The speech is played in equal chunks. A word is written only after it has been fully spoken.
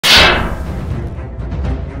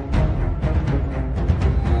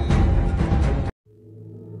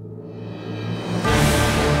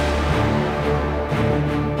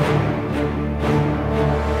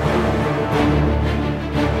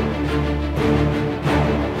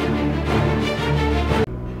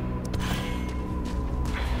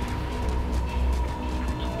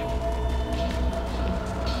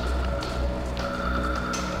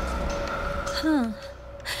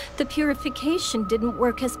purification didn't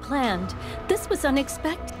work as planned. This was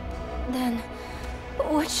unexpected. Then,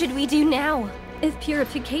 what should we do now? If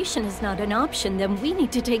purification is not an option, then we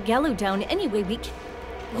need to take Gello down any way we can.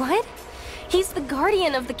 What? He's the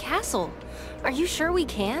guardian of the castle. Are you sure we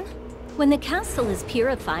can? When the castle is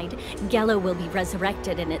purified, Gello will be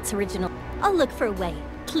resurrected in its original... I'll look for a way.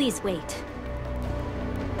 Please wait.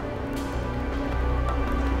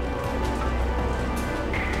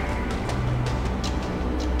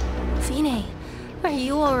 Fine, are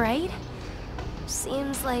you alright?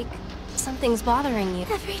 Seems like something's bothering you.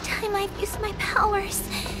 Every time I've used my powers,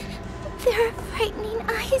 there are frightening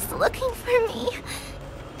eyes looking for me.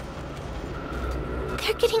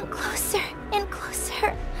 They're getting closer and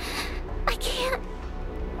closer. I can't...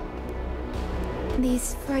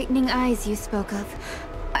 These frightening eyes you spoke of,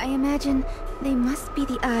 I imagine they must be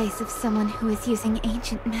the eyes of someone who is using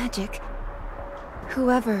ancient magic.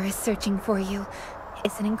 Whoever is searching for you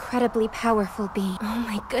is an incredibly powerful being. Oh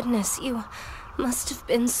my goodness, you must have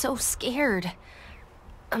been so scared.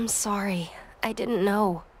 I'm sorry, I didn't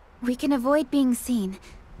know. We can avoid being seen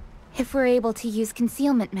if we're able to use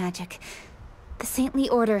concealment magic. The Saintly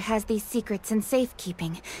Order has these secrets in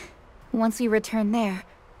safekeeping. Once we return there,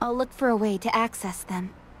 I'll look for a way to access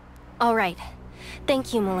them. All right.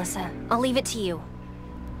 Thank you, Melissa. I'll leave it to you.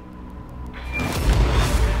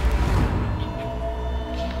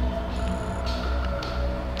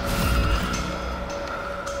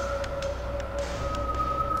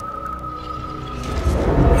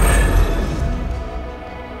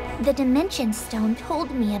 The Dimension Stone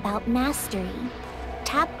told me about Mastery.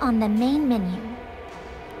 Tap on the main menu.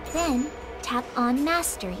 Then, tap on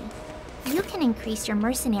Mastery. You can increase your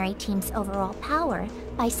mercenary team's overall power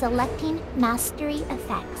by selecting Mastery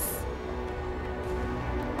effects.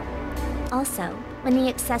 Also, when the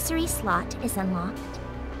accessory slot is unlocked,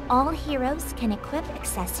 all heroes can equip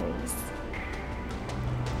accessories.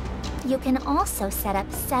 You can also set up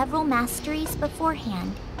several masteries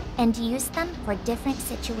beforehand and use them for different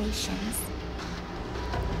situations.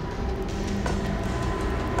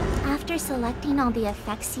 After selecting all the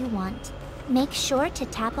effects you want, make sure to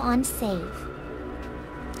tap on Save.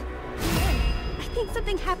 I think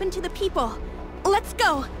something happened to the people. Let's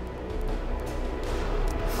go!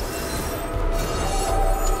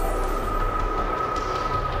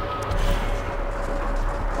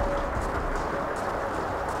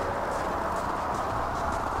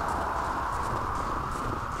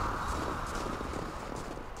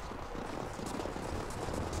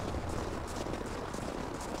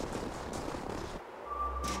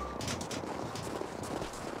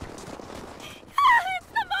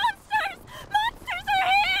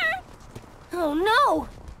 Oh no!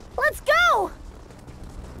 Let's go!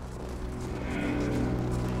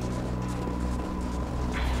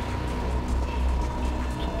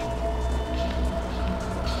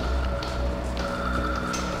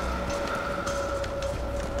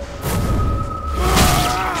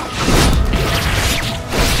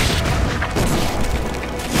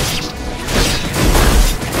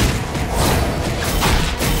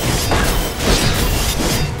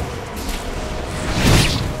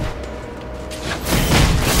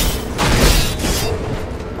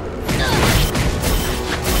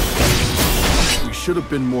 Should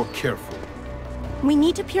have been more careful. We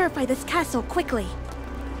need to purify this castle quickly.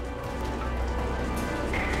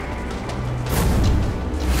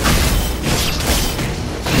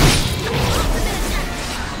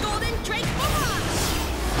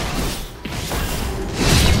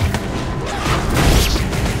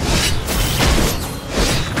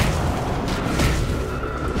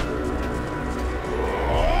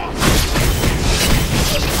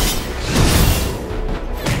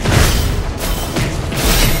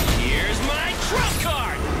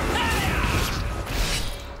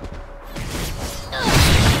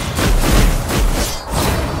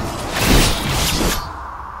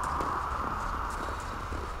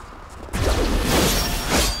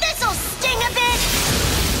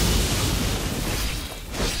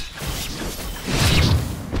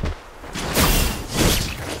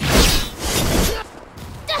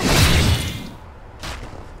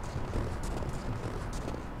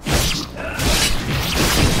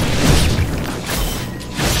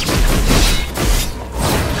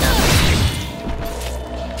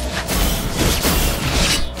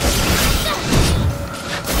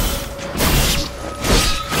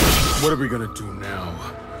 What are we gonna do now?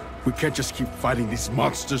 We can't just keep fighting these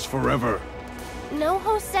monsters forever.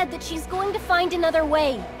 Noho said that she's going to find another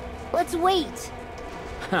way. Let's wait.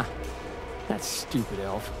 Huh. That stupid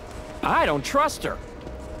elf. I don't trust her.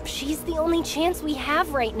 She's the only chance we have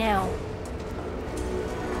right now.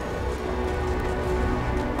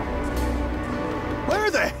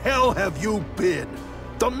 Where the hell have you been?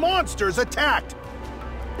 The monsters attacked!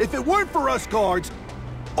 If it weren't for us guards,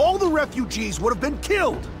 all the refugees would have been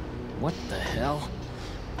killed! What the hell?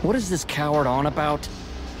 What is this coward on about?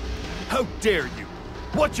 How dare you!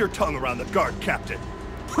 What's your tongue around the guard captain?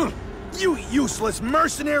 You useless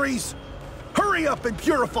mercenaries! Hurry up and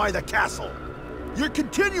purify the castle! You're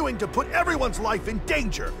continuing to put everyone's life in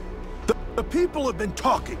danger! The people have been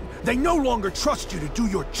talking. They no longer trust you to do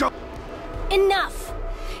your job. Enough!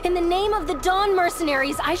 In the name of the Dawn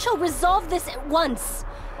mercenaries, I shall resolve this at once.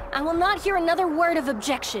 I will not hear another word of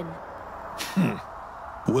objection.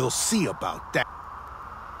 We'll see about that.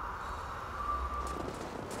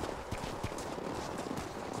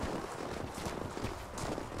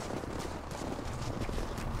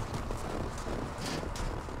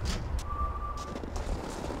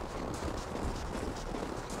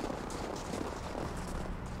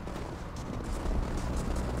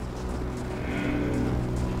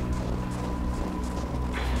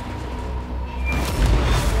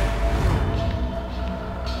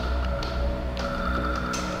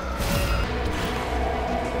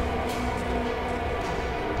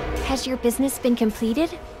 Has your business been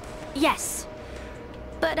completed? Yes.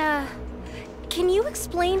 But, can you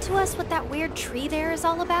explain to us what that weird tree there is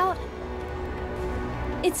all about?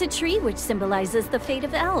 It's a tree which symbolizes the fate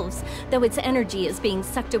of elves, though its energy is being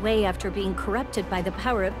sucked away after being corrupted by the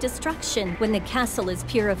power of destruction. When the castle is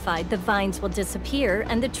purified, the vines will disappear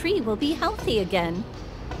and the tree will be healthy again.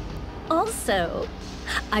 Also,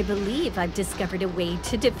 I believe I've discovered a way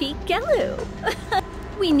to defeat Gelu.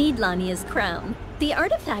 We need Lania's crown. The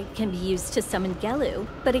artifact can be used to summon Gelu,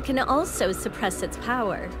 but it can also suppress its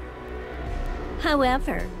power.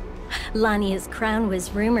 However, Lania's crown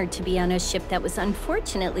was rumored to be on a ship that was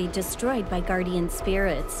unfortunately destroyed by guardian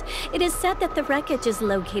spirits. It is said that the wreckage is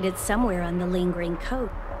located somewhere on the lingering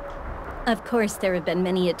coast. Of course, there have been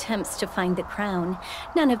many attempts to find the crown.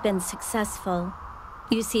 None have been successful.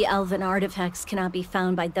 You see, elven artifacts cannot be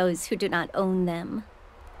found by those who do not own them.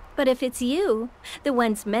 But if it's you, the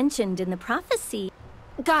ones mentioned in the prophecy...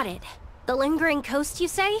 Got it. The lingering coast, you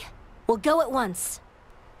say? We'll go at once.